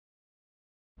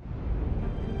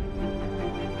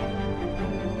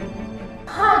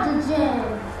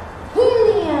hydrogen,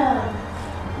 helium,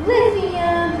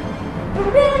 lithium,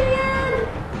 beryllium,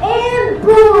 and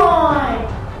boron.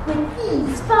 With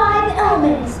these 5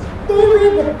 elements, they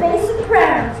lay the basic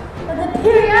parameters of the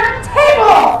periodic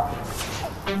table.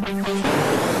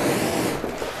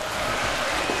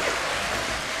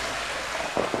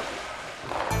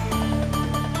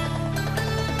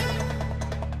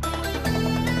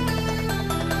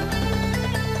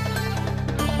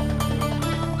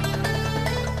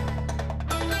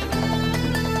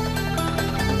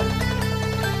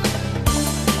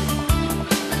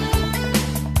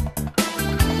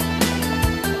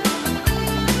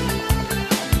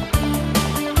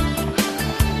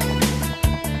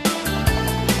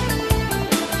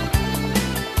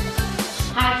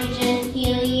 Hydrogen,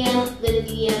 helium,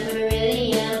 lithium,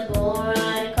 beryllium,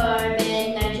 boron,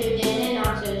 carbon, nitrogen, and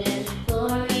oxygen,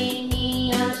 fluorine,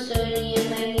 neon, sodium,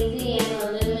 magnesium,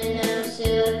 aluminum,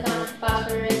 silicon,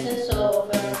 phosphorus, and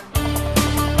sulfur.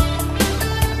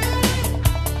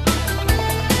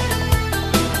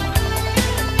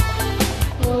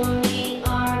 Fluorine,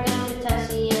 argon,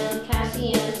 potassium,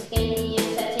 calcium, scandium,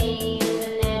 titanium,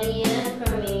 vanadium,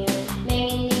 chromium,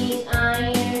 manganese,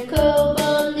 iron,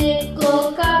 cobalt, nickel,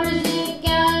 copper, zinc,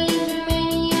 gallium,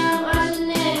 germanium,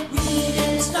 arsenic. We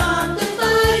didn't start the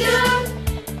fire.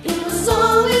 It was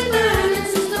always burning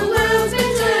since the world's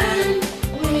been turning.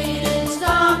 We didn't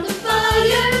start the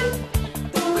fire,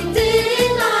 but we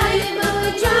didn't light it, but we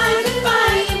tried to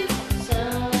fight it.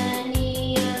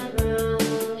 Selenium,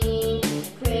 bromine,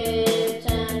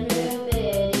 krypton,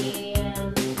 rubidium,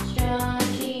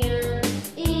 strontium,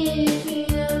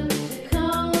 yttrium,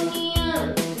 zirconium,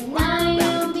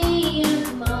 niobium,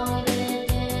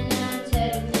 molybdenum,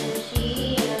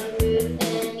 technetium,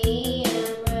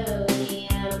 ruthenium,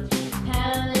 rhodium,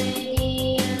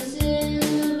 palladium,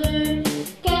 silver,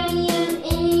 cadmium,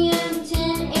 indium,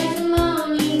 tin,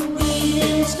 antimony. We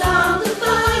didn't start the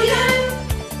fire.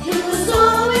 It was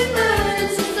always burning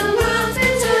since the world's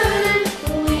been turning.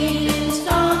 We didn't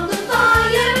start the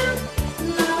fire.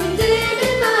 No, we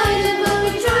didn't light it, but we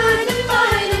tried to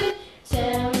fight it.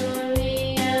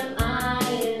 Tellurium,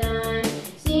 iodine,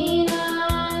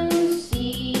 xenon,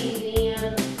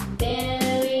 cesium,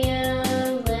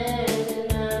 barium,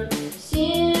 lanthanum,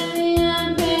 cerium,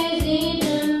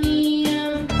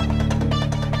 praseodymium,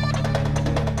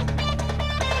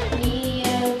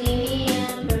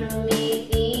 neodymium,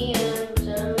 promethium,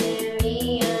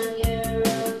 samarium,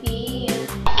 europium,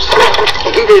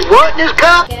 He did what in his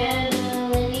cup?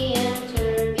 gadolinium,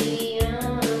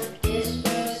 terbium,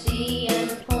 dysprosium,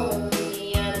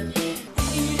 holmium.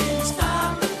 We didn't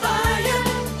start the fire.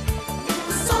 It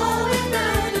was always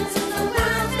burning since the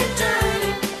world's been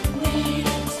turning. We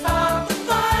didn't start the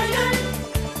fire.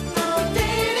 No, we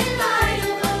didn't light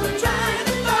it, but we tried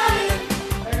to fight it.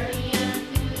 Erbium,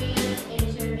 thulium,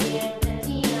 yttrium,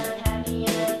 titanium,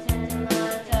 hafnium,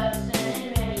 tantalum, tungsten, and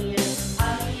rhenium.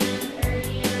 Osmium,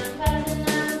 erbium,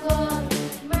 platinum, gold,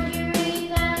 mercury,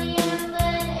 thallium,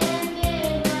 lead, and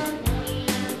barium.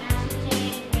 Helium,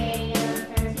 acetate, radium,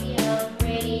 francium,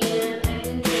 radium,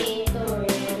 actinium,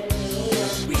 thorium, and helium.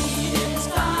 We didn't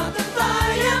start the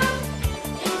fire.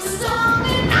 It was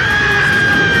always burning.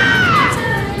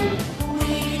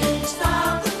 We didn't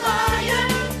start the fire.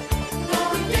 No,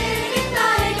 we didn't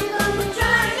light it, but we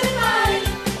tried to fight it.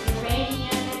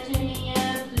 Uranium,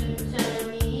 neptunium,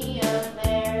 plutonium,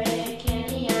 barium,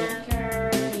 cadmium,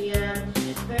 curium,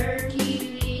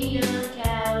 berkelium,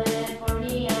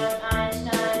 californium,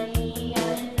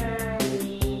 einsteinium, and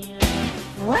fermium.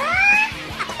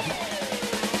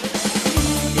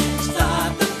 We didn't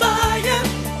start the fire.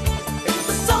 It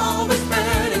was always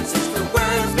burning since the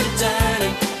world's been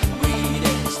turning. We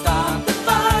didn't start the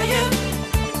fire,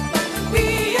 but when we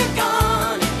are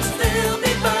gone, it will still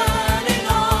be burning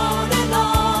on and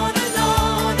on and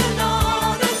on and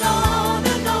on and on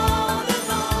and on and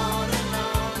on and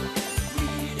on. We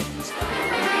didn't start.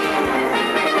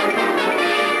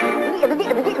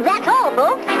 That's all,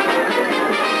 folks.